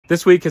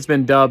This week has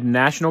been dubbed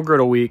National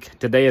Griddle Week.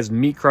 Today is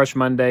Meat Crush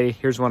Monday.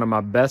 Here's one of my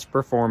best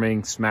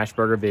performing smash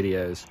burger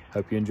videos.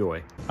 Hope you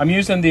enjoy. I'm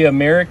using the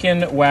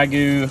American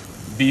Wagyu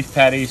beef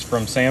patties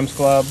from Sam's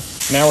Club.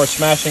 Now we're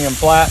smashing them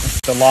flat.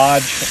 The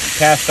Lodge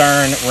cast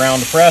iron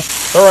round press.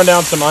 Throwing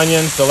down some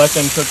onions to let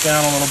them cook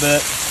down a little bit.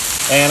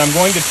 And I'm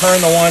going to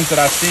turn the ones that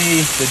I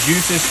see the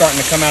juices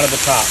starting to come out of the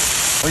top.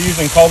 We're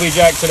using Colby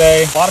Jack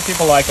today. A lot of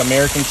people like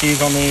American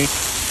cheese on these.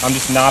 I'm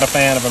just not a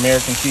fan of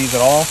American cheese at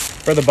all.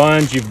 For the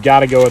buns, you've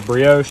got to go with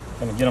brioche.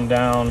 Gonna get them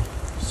down,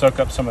 soak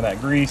up some of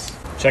that grease.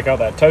 Check out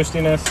that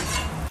toastiness.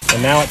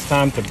 And now it's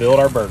time to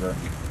build our burger.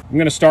 I'm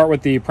gonna start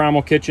with the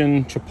Primal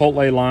Kitchen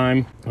Chipotle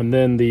lime and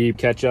then the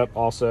ketchup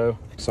also.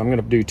 So I'm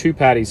gonna do 2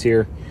 patties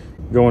here,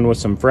 going with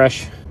some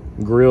fresh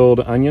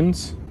grilled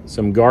onions,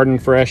 some garden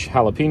fresh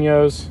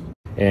jalapenos,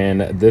 and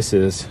this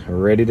is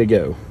ready to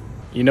go.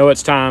 You know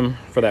it's time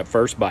for that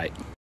first bite.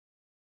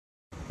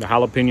 The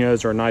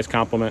jalapenos are a nice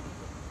compliment.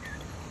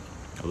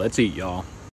 Let's eat, y'all.